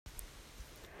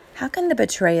How can the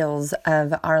betrayals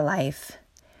of our life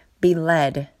be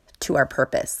led to our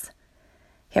purpose?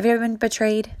 Have you ever been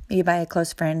betrayed, maybe by a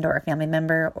close friend or a family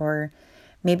member, or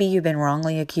maybe you've been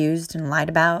wrongly accused and lied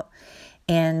about?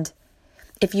 And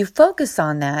if you focus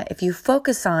on that, if you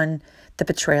focus on the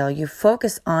betrayal, you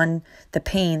focus on the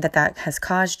pain that has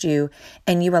caused you,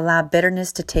 and you allow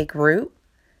bitterness to take root,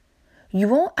 you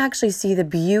won't actually see the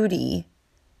beauty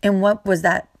in what was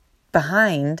that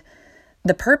behind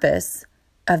the purpose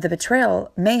of the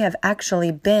betrayal may have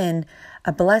actually been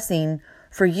a blessing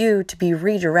for you to be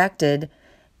redirected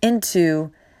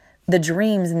into the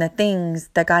dreams and the things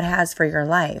that God has for your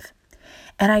life.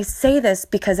 And I say this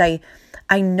because I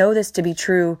know this to be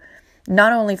true,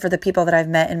 not only for the people that I've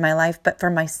met in my life, but for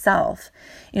myself.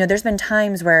 There's been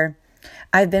times where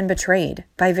I've been betrayed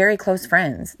by very close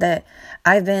friends, that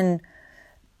I've been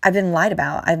lied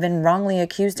about. I've been wrongly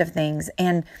accused of things,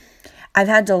 and I've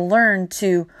had to learn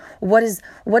to what is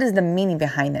the meaning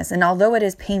behind this. And although it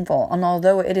is painful, and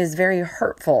although it is very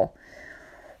hurtful,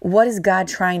 what is God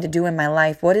trying to do in my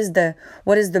life? What is the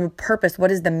purpose?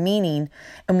 What is the meaning?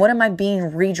 And what am I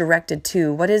being redirected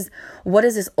to? What is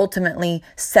this ultimately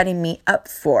setting me up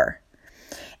for?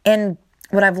 And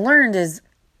what I've learned is,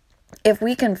 if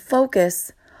we can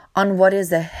focus on what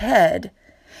is ahead,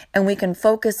 and we can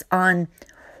focus on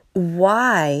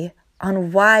why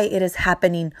it is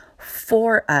happening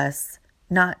for us,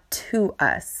 not to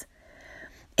us.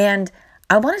 And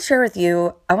I want to share with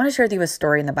you a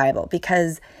story in the Bible,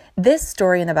 because this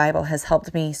story in the Bible has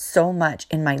helped me so much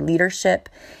in my leadership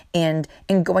and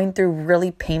in going through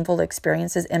really painful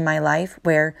experiences in my life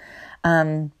where,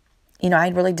 I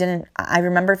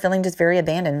remember feeling just very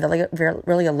abandoned, really,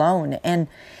 really alone, and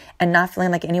not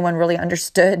feeling like anyone really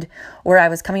understood where I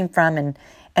was coming from.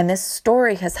 And this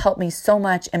story has helped me so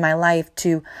much in my life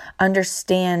to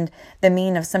understand the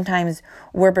meaning of sometimes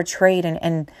we're betrayed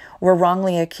and we're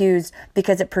wrongly accused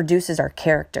because it produces our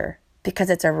character, because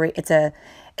it's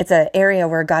an area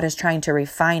where God is trying to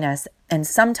refine us. And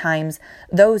sometimes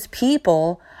those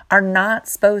people are not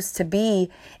supposed to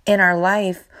be in our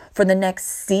life for the next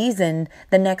season,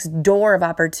 the next door of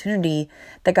opportunity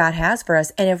that God has for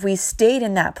us. And if we stayed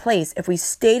in that place,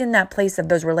 of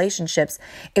those relationships,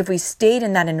 if we stayed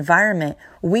in that environment,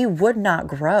 we would not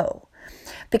grow.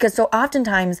 Because so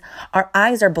oftentimes our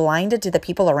eyes are blinded to the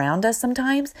people around us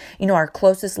sometimes, our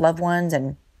closest loved ones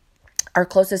and our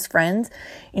closest friends.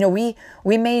 We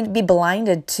may be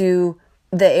blinded to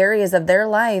the areas of their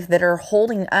life that are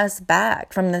holding us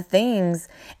back from the things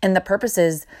and the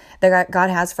purposes that God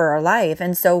has for our life.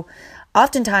 And so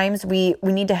oftentimes we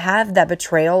need to have that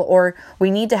betrayal, or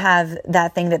we need to have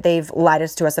that thing that they've lied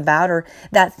to us about, or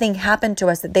that thing happen to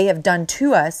us that they have done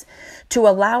to us, to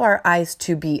allow our eyes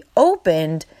to be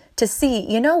opened to see,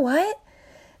 what?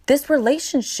 This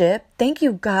relationship, thank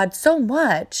you, God, so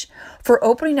much for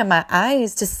opening up my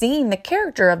eyes to seeing the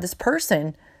character of this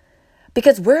person.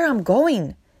 Because where I'm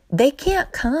going, they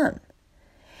can't come.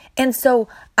 And so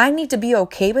I need to be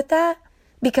okay with that,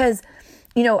 because,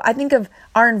 I think of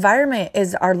our environment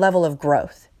as our level of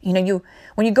growth. When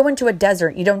you go into a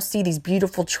desert, you don't see these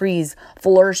beautiful trees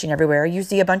flourishing everywhere. You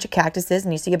see a bunch of cactuses,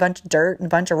 and you see a bunch of dirt and a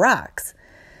bunch of rocks.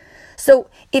 So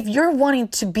if you're wanting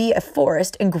to be a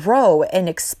forest and grow and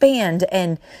expand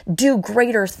and do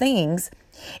greater things,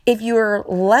 if your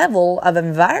level of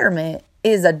environment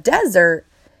is a desert,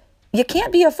 you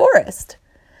can't be a forest.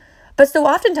 But so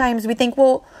oftentimes we think,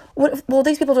 well,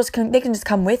 these people they can just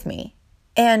come with me.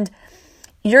 And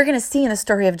you're going to see in the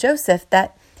story of Joseph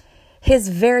that his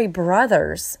very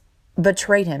brothers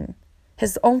betrayed him.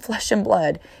 His own flesh and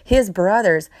blood, his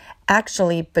brothers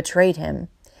actually betrayed him.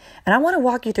 And I want to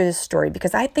walk you through this story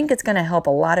because I think it's going to help a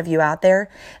lot of you out there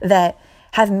that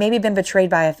have maybe been betrayed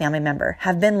by a family member,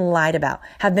 have been lied about,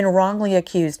 have been wrongly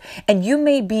accused. And you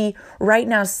may be right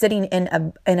now sitting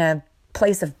in a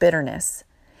place of bitterness.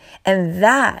 And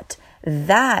that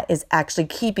is actually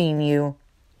keeping you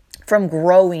from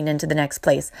growing into the next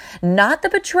place. Not the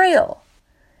betrayal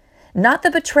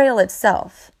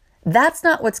itself. That's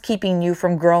not what's keeping you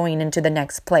from growing into the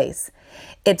next place.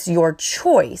 It's your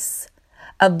choice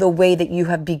of the way that you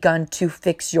have begun to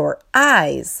fix your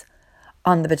eyes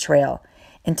on the betrayal.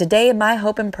 And today, my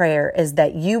hope and prayer is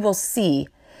that you will see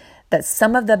that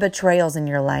some of the betrayals in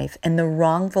your life and the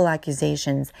wrongful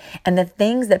accusations and the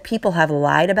things that people have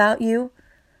lied about you,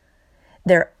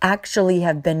 they actually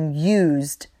have been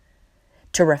used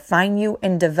to refine you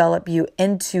and develop you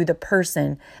into the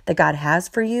person that God has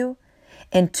for you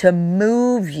and to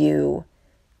move you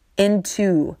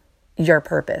into your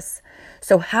purpose.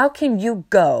 So how can you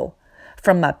go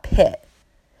from a pit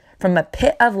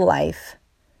of life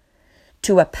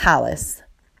to a palace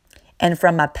and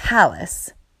from a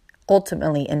palace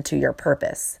ultimately into your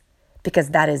purpose, because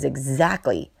that is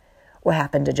exactly what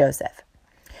happened to Joseph.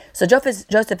 So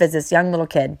Joseph is this young little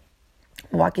kid.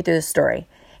 I'll walk you through this story.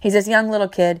 He's this young little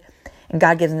kid, and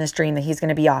God gives him this dream that he's going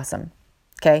to be awesome.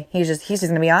 Okay, he's just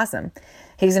going to be awesome.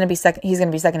 He's going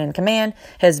to be second in command.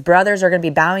 His brothers are going to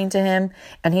be bowing to him,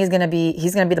 and he's going to be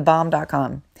the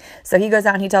bomb.com. So he goes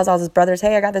out and he tells all his brothers,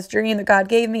 "Hey, I got this dream that God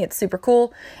gave me. It's super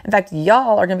cool. In fact,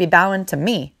 y'all are going to be bowing to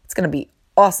me. It's going to be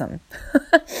awesome."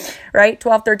 Right?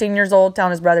 12, 13 years old,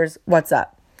 telling his brothers what's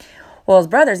up. Well, his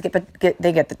brothers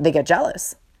get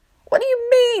jealous. What do you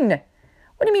mean?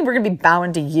 What do you mean we're going to be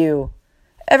bowing to you?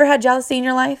 Ever had jealousy in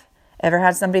your life? Ever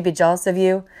had somebody be jealous of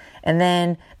you? And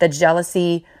then the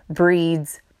jealousy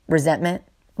breeds resentment,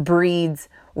 breeds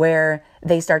where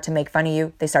they start to make fun of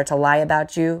you. They start to lie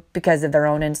about you because of their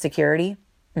own insecurity.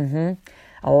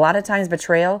 A lot of times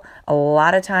betrayal, a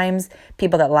lot of times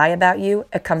people that lie about you,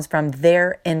 it comes from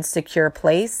their insecure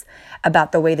place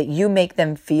about the way that you make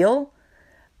them feel,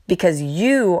 because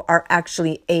you are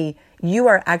actually a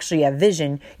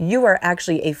vision. You are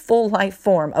actually a full life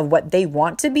form of what they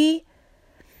want to be,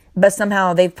 but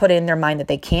somehow they've put in their mind that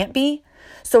they can't be.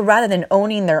 So rather than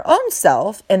owning their own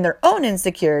self and their own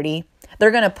insecurity,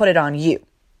 they're going to put it on you.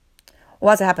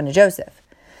 Well, that's what happened to Joseph.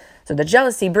 So the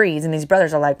jealousy breeds, and these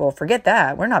brothers are like, "Well, forget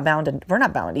that. We're not bound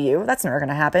to you. That's never going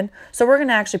to happen. So we're going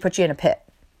to actually put you in a pit."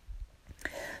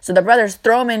 So the brothers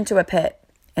throw him into a pit,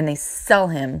 and they sell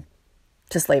him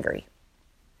to slavery.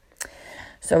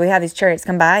 So we have these chariots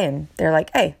come by, and they're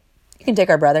like, "Hey, you can take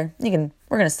our brother. We're going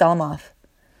to sell him off."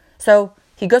 So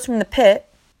he goes from the pit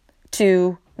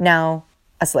to now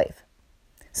a slave.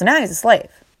 So now he's a slave.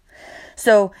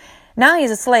 So now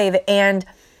he's a slave, and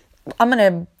I'm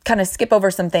going to kind of skip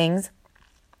over some things,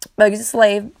 but he's a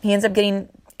slave. He ends up getting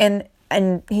and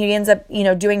he ends up,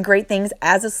 doing great things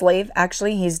as a slave.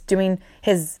 Actually, he's doing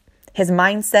his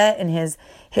mindset and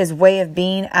his way of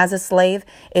being as a slave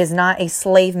is not a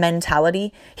slave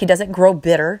mentality. He doesn't grow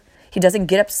bitter. He doesn't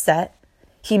get upset.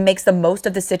 He makes the most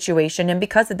of the situation. And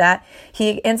because of that,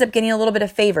 he ends up getting a little bit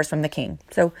of favors from the king.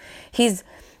 So he's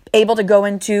able to go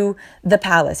into the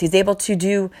palace. He's able to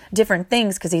do different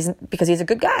things because he's a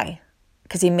good guy,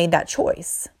 because he made that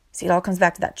choice. See, it all comes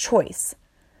back to that choice.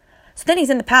 So then he's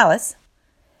in the palace.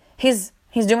 He's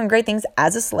doing great things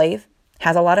as a slave,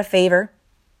 has a lot of favor.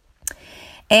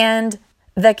 And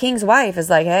the king's wife is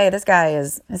like, "Hey, this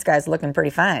guy's looking pretty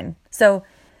fine." So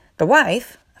the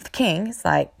wife of the king is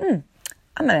like,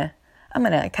 I'm gonna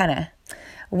kind of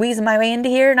weasel my way into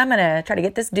here, and I'm gonna try to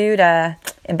get this dude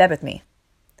in bed with me.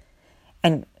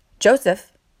 And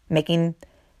Joseph,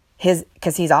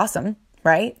 because he's awesome,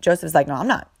 right? Joseph's like, "No, I'm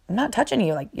not touching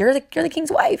you. Like, you're the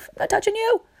king's wife. I'm not touching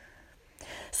you."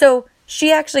 So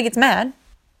she actually gets mad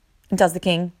and tells the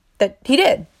king that he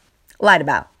lied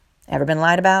about. Ever been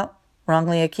lied about?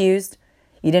 Wrongly accused?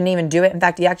 You didn't even do it. In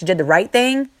fact, you actually did the right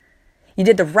thing. You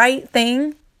did the right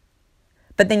thing,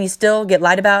 but then you still get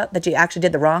lied about that you actually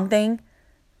did the wrong thing.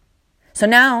 So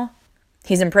now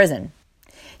he's in prison.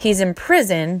 He's in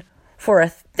prison for a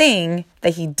thing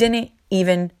that he didn't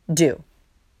even do.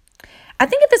 I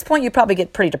think at this point, you'd probably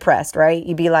get pretty depressed, right?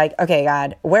 You'd be like, "Okay,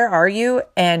 God, where are you?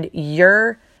 And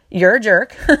you're a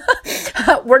jerk.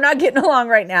 We're not getting along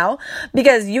right now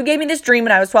because you gave me this dream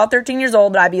when I was 12, 13 years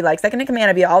old, but I'd be like second in command.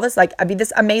 I'd be all this, I'd be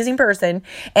this amazing person.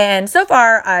 And so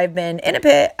far I've been in a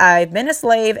pit, I've been a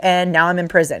slave, and now I'm in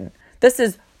prison. This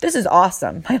is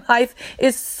awesome. My life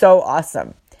is so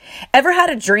awesome." Ever had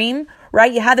a dream,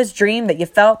 right? You had this dream that you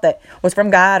felt that was from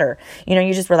God, or,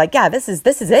 you just were like, "Yeah, this is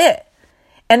it."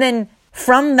 And then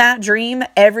from that dream,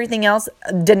 everything else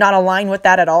did not align with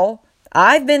that at all.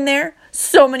 I've been there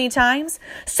so many times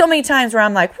where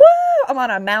I'm like, "Woo, I'm on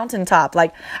a mountaintop.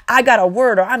 Like, I got a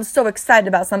word, or I'm so excited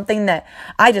about something that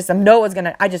I just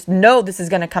know this is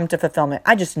going to come to fulfillment.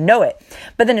 I just know it."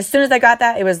 But then as soon as I got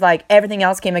that, it was like everything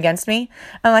else came against me.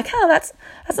 I'm like, "Oh, that's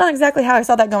not exactly how I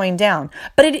saw that going down."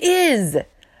 But it is.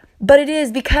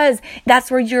 Because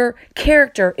that's where your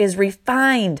character is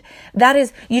refined. That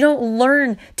is, you don't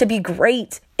learn to be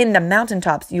great in the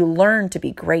mountaintops. You learn to be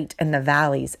great in the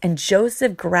valleys. And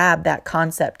Joseph grabbed that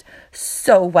concept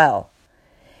so well.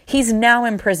 He's now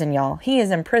in prison, y'all. He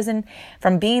is in prison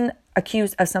from being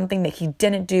accused of something that he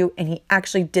didn't do, and he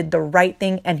actually did the right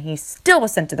thing, and he still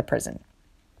was sent to the prison.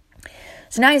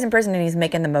 So now he's in prison, and he's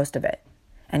making the most of it.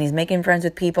 And he's making friends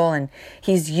with people, and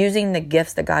he's using the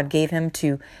gifts that God gave him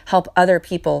to help other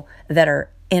people that are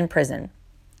in prison.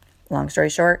 Long story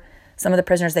short, some of the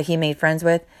prisoners that he made friends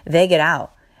with, they get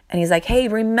out. And he's like, "Hey,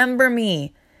 remember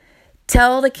me.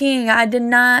 Tell the king I did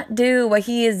not do what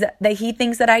he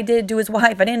thinks that I did to his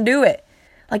wife. I didn't do it.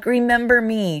 Like, remember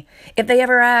me. If they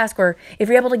ever ask, or if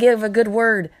you're able to give a good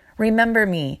word, remember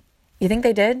me. You think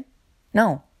they did?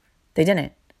 No, they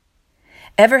didn't.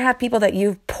 Ever have people that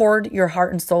you've poured your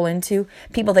heart and soul into,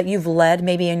 people that you've led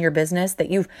maybe in your business, that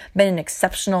you've been an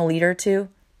exceptional leader to,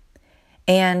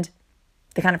 and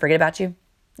they kind of forget about you?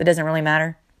 It doesn't really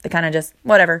matter. They kind of just,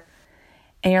 whatever.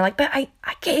 And you're like, but I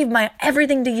gave my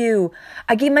everything to you.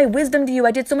 I gave my wisdom to you.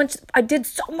 I did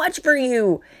so much for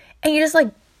you. And you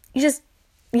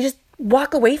just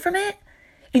walk away from it.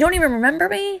 You don't even remember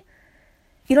me.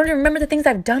 You don't even remember the things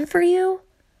I've done for you.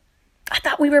 I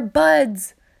thought we were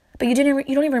buds, but you don't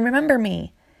even remember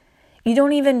me. You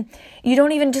don't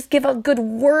even just give a good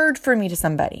word for me to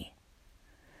somebody.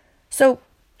 So,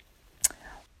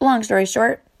 long story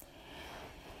short,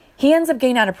 he ends up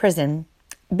getting out of prison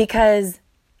because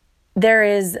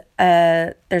there's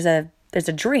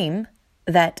a dream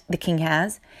that the king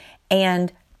has,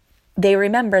 and they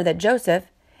remember that Joseph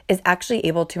is actually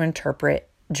able to interpret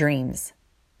dreams.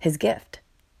 His gift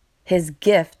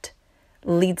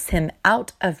leads him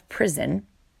out of prison,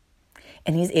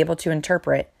 and he's able to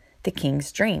interpret the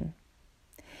king's dream.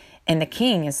 And the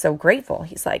king is so grateful.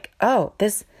 He's like, oh,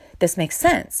 this makes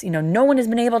sense. No one has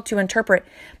been able to interpret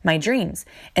my dreams.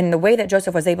 And the way that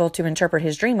Joseph was able to interpret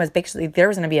his dream was basically there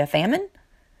was going to be a famine,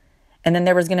 and then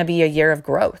there was going to be a year of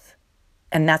growth.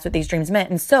 And that's what these dreams meant.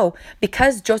 And so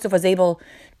because Joseph was able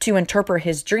to interpret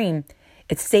his dream,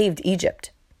 it saved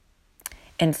Egypt.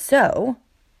 And so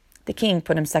the king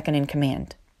put him second in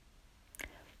command.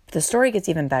 But the story gets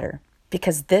even better,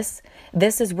 because this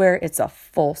is where it's a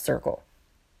full circle.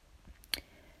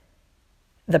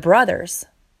 The brothers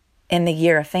in the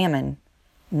year of famine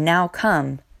now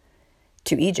come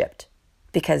to Egypt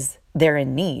because they're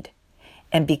in need.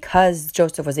 And because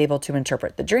Joseph was able to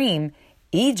interpret the dream,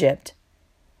 Egypt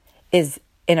is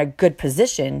in a good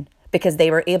position because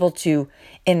they were able to,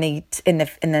 in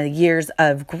the years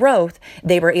of growth,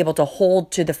 they were able to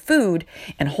hold to the food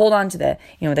and hold on to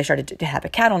they started to have a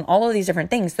cattle and all of these different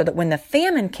things, so that when the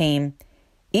famine came,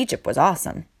 Egypt was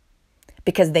awesome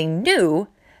because they knew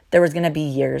there was going to be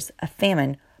years of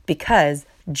famine because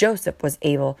Joseph was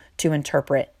able to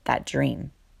interpret that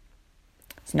dream.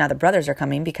 So now the brothers are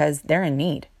coming because they're in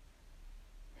need.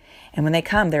 And when they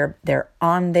come, they're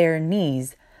on their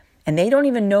knees, and they don't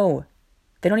even know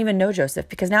Joseph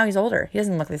because now he's older. He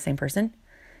doesn't look like the same person.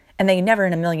 And they never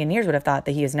in a million years would have thought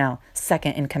that he is now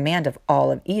second in command of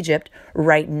all of Egypt,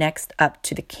 right next up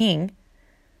to the king.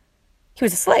 He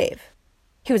was a slave.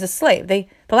 The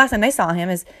last time they saw him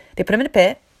is they put him in a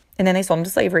pit, and then they sold him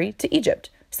to slavery to Egypt.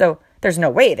 So there's no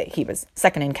way that he was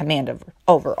second in command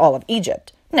over all of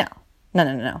Egypt. No,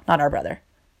 not our brother.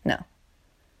 No.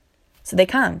 So they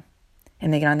come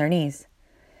and they get on their knees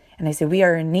and they say, we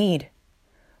are in need.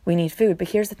 We need food. But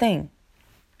here's the thing.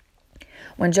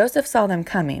 When Joseph saw them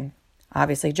coming,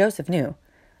 obviously Joseph knew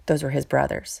those were his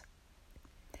brothers.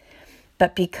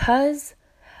 But because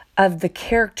of the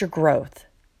character growth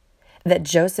that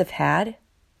Joseph had,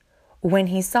 when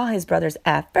he saw his brothers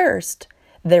at first,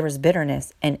 there was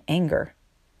bitterness and anger.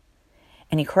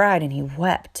 And he cried and he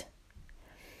wept.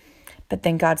 But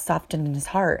then God softened in his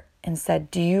heart and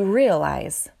said, do you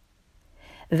realize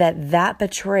that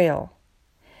betrayal,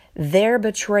 their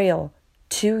betrayal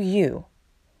to you,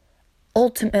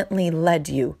 ultimately led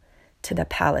you to the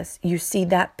palace? You see,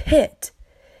 that pit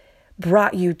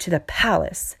brought you to the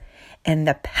palace, and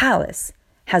the palace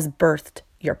has birthed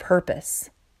your purpose.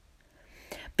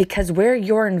 Because where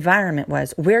your environment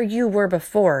was, where you were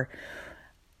before,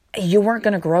 you weren't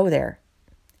going to grow there.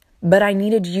 But I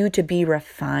needed you to be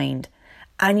refined.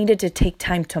 I needed to take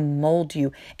time to mold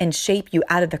you and shape you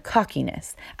out of the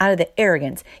cockiness, out of the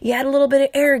arrogance. You had a little bit of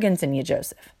arrogance in you,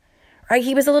 Joseph. Right?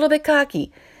 He was a little bit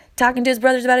cocky, talking to his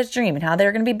brothers about his dream and how they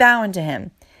were going to be bowing to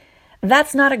him.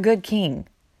 That's not a good king.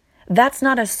 That's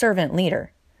not a servant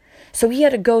leader. So he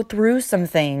had to go through some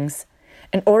things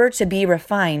in order to be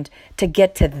refined, to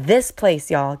get to this place,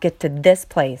 y'all, get to this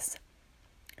place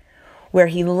where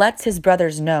he lets his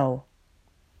brothers know,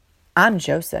 I'm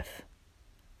Joseph.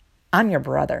 I'm your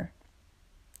brother,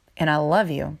 and I love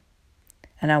you,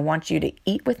 and I want you to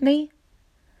eat with me.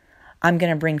 I'm going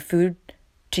to bring food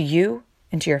to you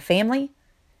and to your family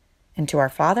and to our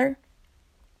father.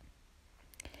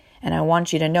 And I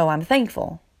want you to know I'm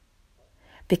thankful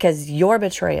because your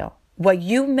betrayal, what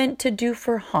you meant to do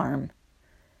for harm,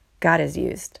 God has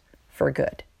used for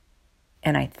good.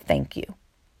 And I thank you.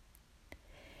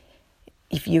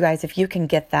 If you can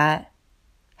get that,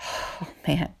 oh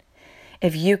man,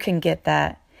 if you can get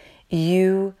that,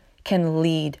 you can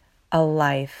lead a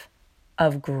life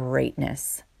of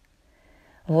greatness.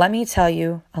 Let me tell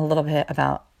you a little bit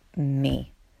about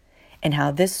me and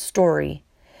how this story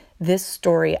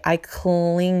I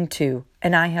cling to,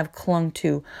 and I have clung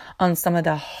to on some of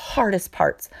the hardest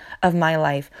parts of my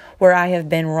life, where I have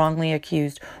been wrongly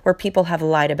accused, where people have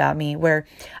lied about me, where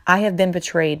I have been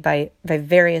betrayed by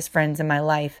various friends in my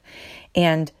life.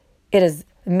 And it has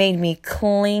made me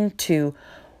cling to,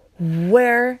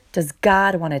 where does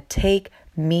God want to take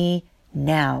me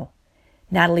now?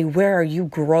 Natalie, where are you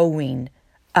growing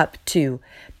up to?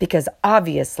 Because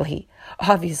obviously,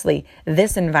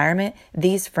 this environment,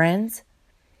 these friends,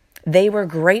 they were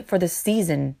great for the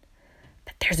season,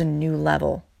 but there's a new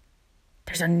level.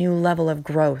 There's a new level of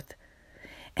growth.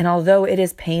 And although it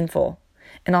is painful,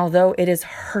 and although it is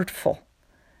hurtful,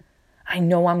 I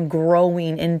know I'm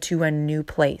growing into a new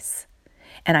place.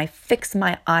 And I fix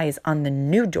my eyes on the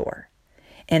new door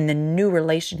and the new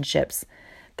relationships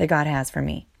that God has for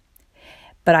me.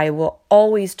 But I will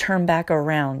always turn back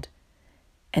around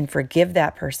and forgive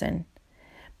that person,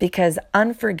 because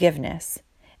unforgiveness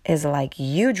is like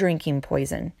you drinking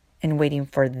poison and waiting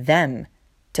for them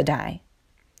to die.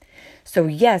 So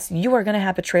yes, you are going to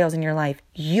have betrayals in your life.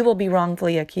 You will be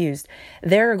wrongfully accused.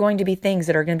 There are going to be things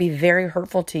that are going to be very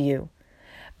hurtful to you.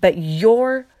 But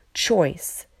your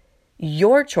choice.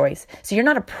 So you're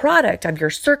not a product of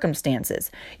your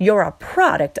circumstances. You're a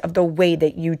product of the way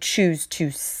that you choose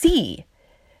to see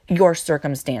your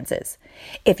circumstances.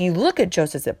 If you look at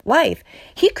Joseph's life,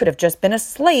 he could have just been a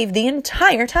slave the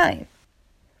entire time.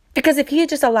 Because if he had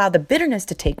just allowed the bitterness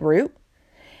to take root,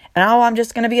 and I'm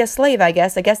just going to be a slave, I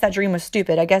guess that dream was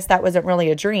stupid. I guess that wasn't really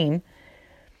a dream.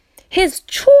 His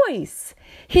choice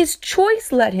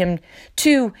led him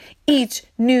to each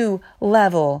new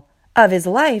level of his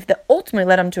life that ultimately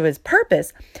led him to his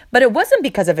purpose. But it wasn't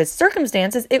because of his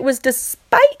circumstances. It was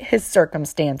despite his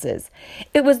circumstances.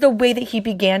 It was the way that he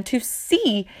began to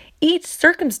see each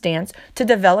circumstance to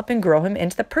develop and grow him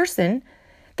into the person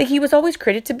that he was always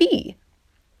created to be.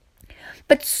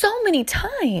 But so many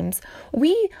times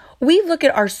we look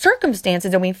at our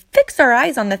circumstances and we fix our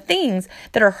eyes on the things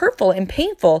that are hurtful and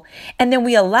painful, and then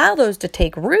we allow those to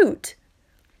take root.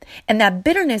 And that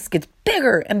bitterness gets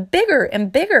bigger and bigger and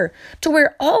bigger, to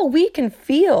where all we can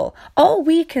feel, all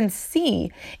we can see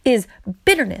is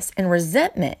bitterness and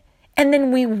resentment. And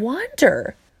then we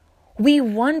wonder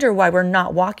why we're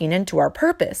not walking into our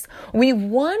purpose. We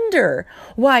wonder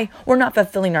why we're not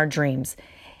fulfilling our dreams.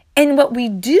 And what we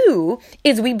do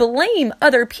is we blame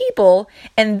other people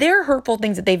and their hurtful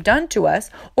things that they've done to us,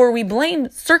 or we blame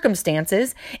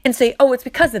circumstances and say, oh, it's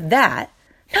because of that.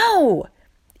 No,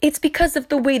 it's because of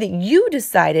the way that you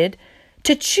decided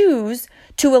to choose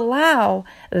to allow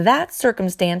that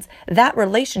circumstance, that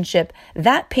relationship,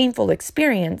 that painful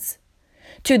experience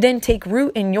to then take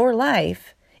root in your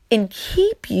life and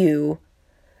keep you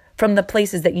from the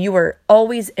places that you were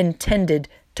always intended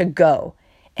to go.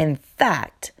 In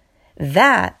fact,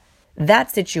 that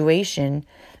situation,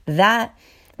 that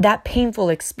painful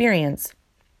experience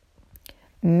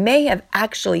may have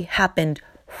actually happened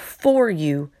for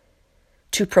you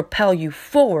to propel you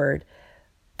forward,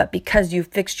 but because you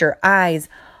fixed your eyes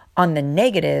on the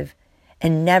negative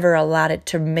and never allowed it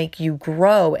to make you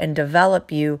grow and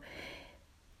develop you,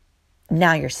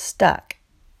 now you're stuck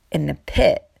in the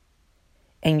pit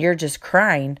and you're just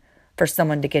crying for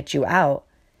someone to get you out.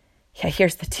 Yeah,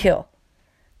 here's the deal.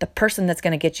 The person that's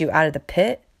going to get you out of the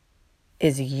pit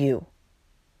is you.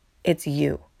 It's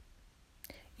you.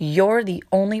 You're the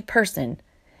only person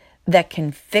that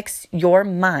can fix your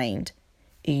mind,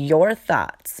 your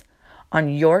thoughts on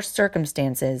your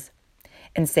circumstances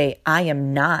and say, I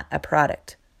am not a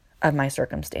product of my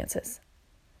circumstances.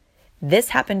 This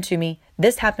happened to me.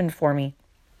 This happened for me.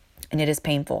 And it is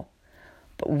painful.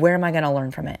 But where am I going to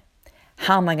learn from it?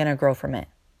 How am I going to grow from it?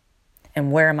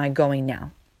 And where am I going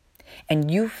now?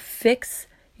 And you fix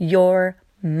your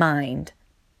mind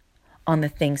on the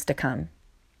things to come.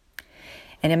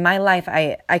 And in my life,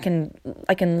 I can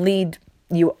lead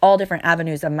you all different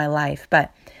avenues of my life.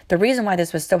 But the reason why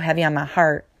this was so heavy on my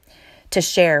heart to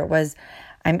share was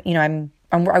I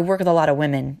work with a lot of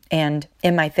women, and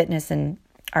in my fitness and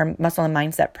our muscle and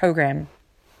mindset program,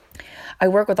 I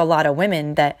work with a lot of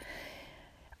women that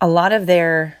a lot of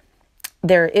their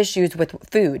issues with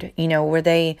food, where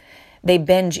they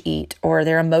binge eat or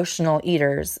they're emotional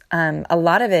eaters. A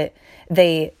lot of it,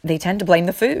 they tend to blame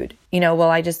the food.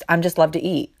 I'm just love to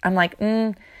eat. I'm like,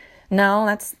 no,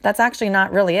 that's actually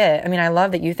not really it. I mean, I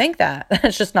love that you think that.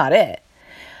 That's just not it.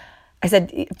 I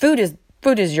said, food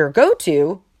is your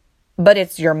go-to, but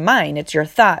it's your mind, it's your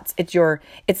thoughts,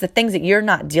 it's the things that you're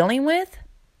not dealing with.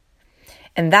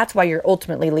 And that's why it's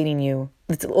ultimately leading you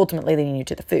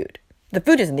to the food. The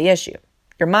food isn't the issue.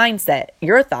 Your mindset,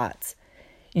 your thoughts,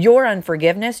 your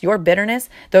unforgiveness, your bitterness,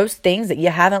 those things that you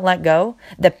haven't let go,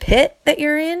 the pit that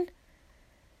you're in.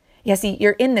 Yeah, see,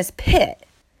 you're in this pit.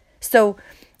 So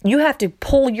you have to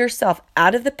pull yourself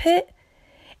out of the pit,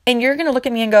 and you're going to look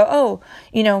at me and go, "Oh,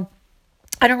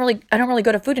 I don't really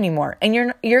go to food anymore." And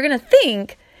you're going to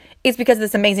think it's because of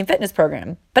this amazing fitness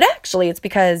program. But actually, it's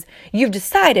because you've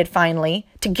decided finally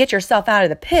to get yourself out of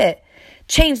the pit,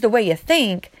 change the way you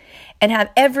think, and have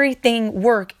everything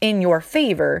work in your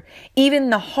favor,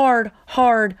 even the hard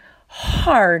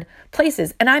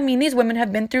places. And I mean, these women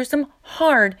have been through some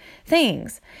hard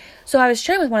things. So I was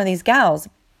sharing with one of these gals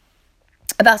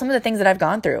about some of the things that I've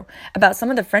gone through, about some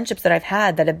of the friendships that I've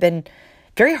had that have been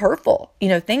very hurtful,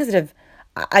 things that have,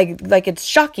 it's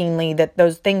shockingly that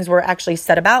those things were actually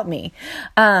said about me.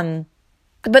 But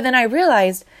then I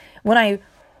realized when I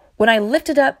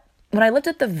lifted up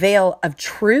the veil of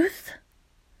truth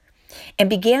and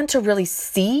began to really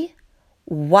see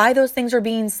why those things are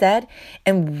being said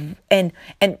and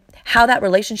how that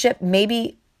relationship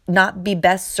maybe not be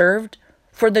best served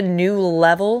for the new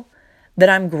level that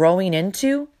I'm growing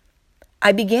into,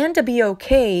 I began to be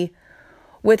okay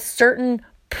with certain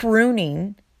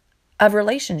pruning of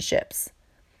relationships,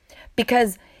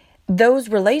 because those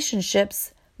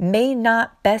relationships may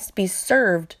not best be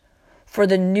served for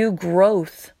the new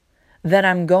growth that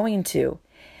I'm going to.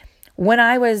 When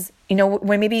I was,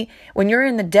 when you're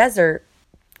in the desert,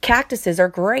 cactuses are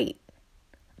great.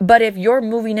 But if you're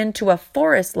moving into a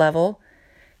forest level,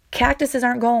 cactuses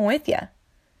aren't going with you.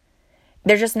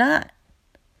 They're just not.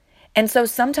 And so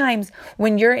sometimes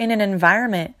when you're in an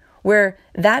environment where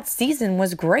that season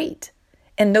was great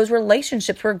and those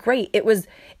relationships were great, it was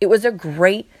a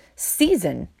great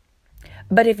season.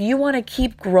 But if you want to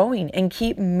keep growing and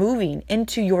keep moving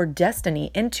into your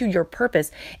destiny, into your purpose,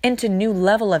 into new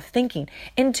level of thinking,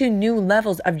 into new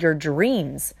levels of your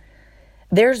dreams,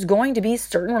 there's going to be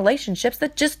certain relationships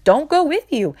that just don't go with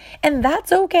you. And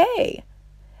that's okay.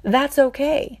 That's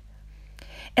okay.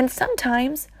 And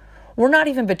sometimes we're not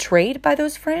even betrayed by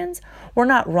those friends. We're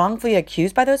not wrongfully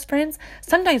accused by those friends.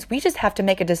 Sometimes we just have to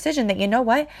make a decision that, you know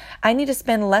what? I need to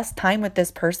spend less time with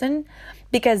this person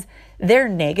because they're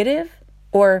negative,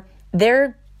 or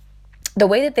the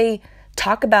way that they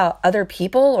talk about other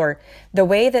people, or the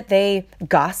way that they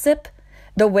gossip,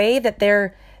 the way that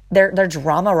they're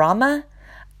drama.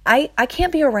 I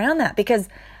can't be around that, because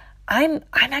I'm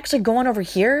actually going over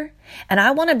here and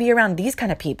I want to be around these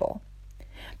kind of people.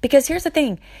 Because here's the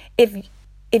thing, if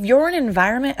you're in an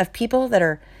environment of people that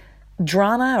are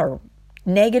drama or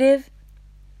negative,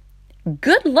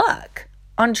 good luck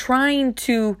on trying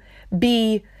to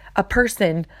be a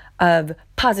person of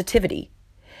positivity.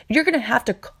 You're going to have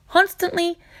to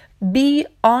constantly be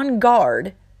on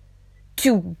guard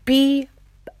to be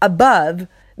above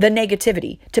the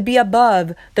negativity, to be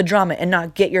above the drama and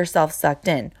not get yourself sucked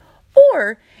in.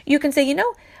 Or you can say,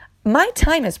 my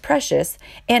time is precious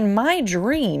and my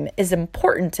dream is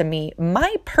important to me.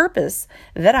 My purpose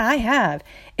that I have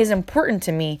is important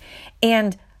to me.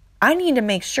 And I need to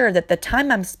make sure that the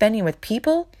time I'm spending with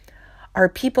people are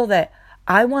people that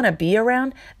I want to be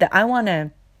around, that I want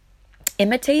to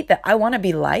imitate, that I want to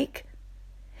be like.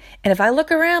 And if I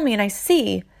look around me and I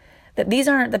see that these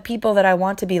aren't the people that I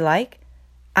want to be like,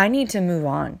 I need to move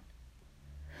on.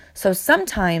 So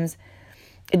sometimes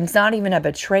it's not even a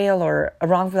betrayal or a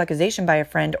wrongful accusation by a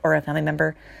friend or a family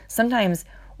member. Sometimes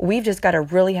we've just got to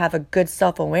really have a good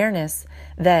self-awareness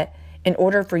that in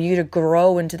order for you to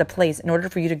grow into the place, in order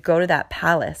for you to go to that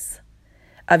palace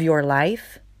of your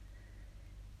life,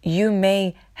 you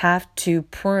may have to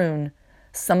prune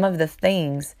some of the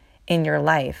things in your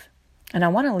life. And I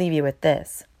want to leave you with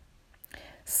this.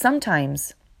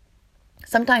 Sometimes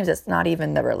it's not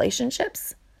even the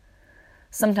relationships.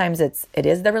 Sometimes it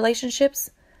is the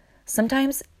relationships.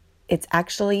 Sometimes it's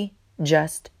actually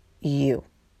just you,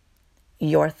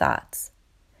 your thoughts.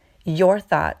 Your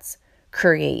thoughts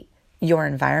create your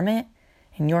environment,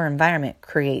 and your environment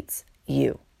creates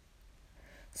you.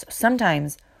 So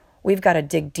sometimes we've got to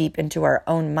dig deep into our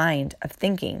own mind of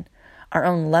thinking, our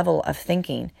own level of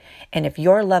thinking. And if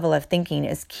your level of thinking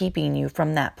is keeping you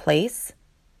from that place,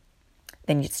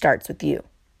 then it starts with you.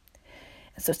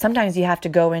 So sometimes you have to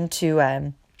go into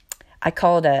I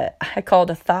call it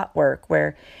a thought work,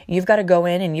 where you've got to go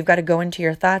in and you've got to go into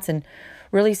your thoughts and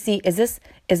really see, is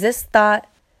this thought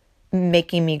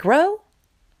making me grow,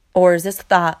 or is this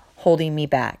thought holding me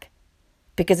back?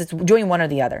 Because it's doing one or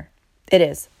the other. It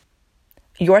is.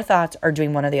 Your thoughts are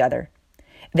doing one or the other.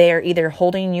 They are either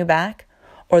holding you back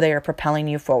or they are propelling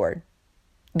you forward.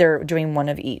 They're doing one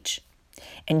of each.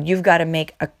 And you've got to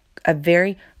make a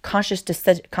very conscious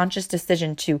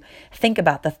decision to think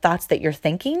about the thoughts that you're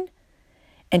thinking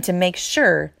and to make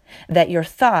sure that your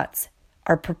thoughts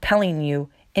are propelling you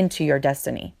into your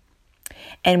destiny.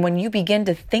 And when you begin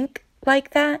to think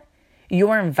like that,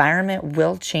 your environment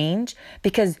will change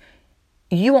because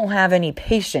you won't have any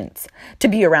patience to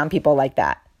be around people like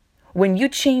that. When you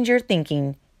change your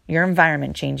thinking, your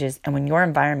environment changes. And when your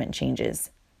environment changes,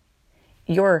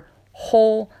 your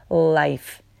whole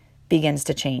life begins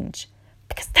to change.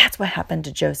 Because that's what happened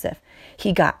to Joseph.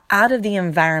 He got out of the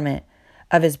environment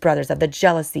of his brothers, of the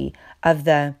jealousy, of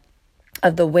the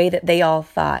way that they all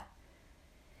thought.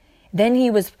 Then he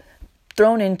was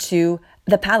thrown into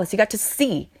the palace. He got to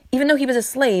see, even though he was a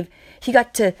slave, he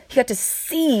got to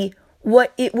see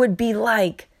what it would be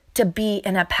like to be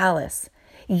in a palace.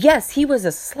 Yes, he was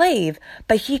a slave,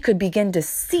 but he could begin to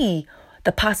see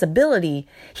the possibility.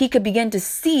 He could begin to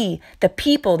see the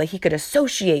people that he could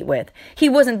associate with. He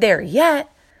wasn't there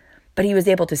yet, but he was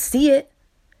able to see it.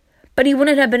 But he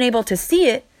wouldn't have been able to see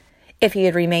it if he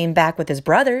had remained back with his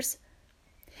brothers.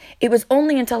 It was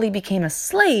only until he became a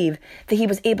slave that he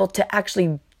was able to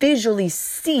actually visually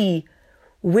see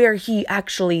where he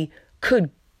actually could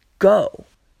go.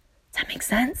 Does that make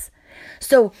sense?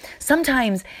 So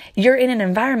sometimes you're in an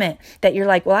environment that you're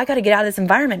like, well, I got to get out of this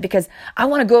environment because I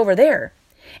want to go over there.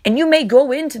 And you may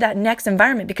go into that next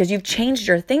environment because you've changed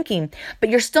your thinking, but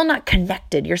you're still not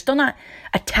connected. You're still not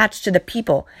attached to the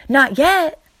people. Not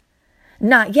yet.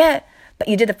 Not yet. But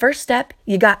you did the first step.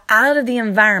 You got out of the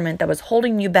environment that was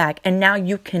holding you back. And now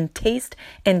you can taste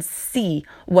and see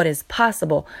what is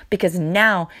possible because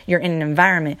now you're in an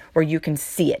environment where you can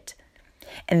see it.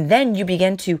 And then you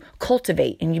begin to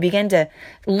cultivate and you begin to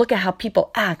look at how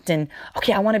people act and,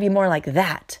 okay, I want to be more like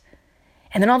that.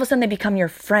 And then all of a sudden they become your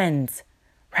friends,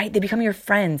 right? They become your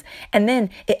friends. And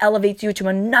then it elevates you to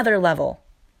another level.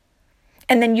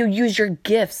 And then you use your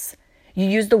gifts. You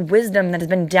use the wisdom that has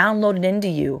been downloaded into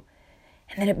you.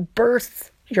 And then it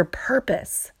bursts your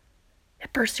purpose.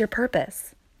 It bursts your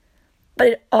purpose. But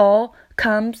it all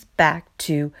comes back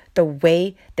to the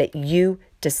way that you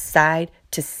decide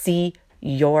to see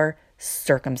your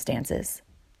circumstances.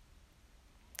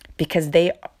 Because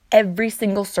every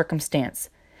single circumstance,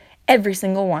 every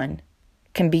single one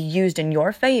can be used in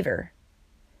your favor.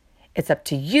 It's up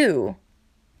to you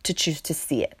to choose to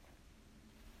see it.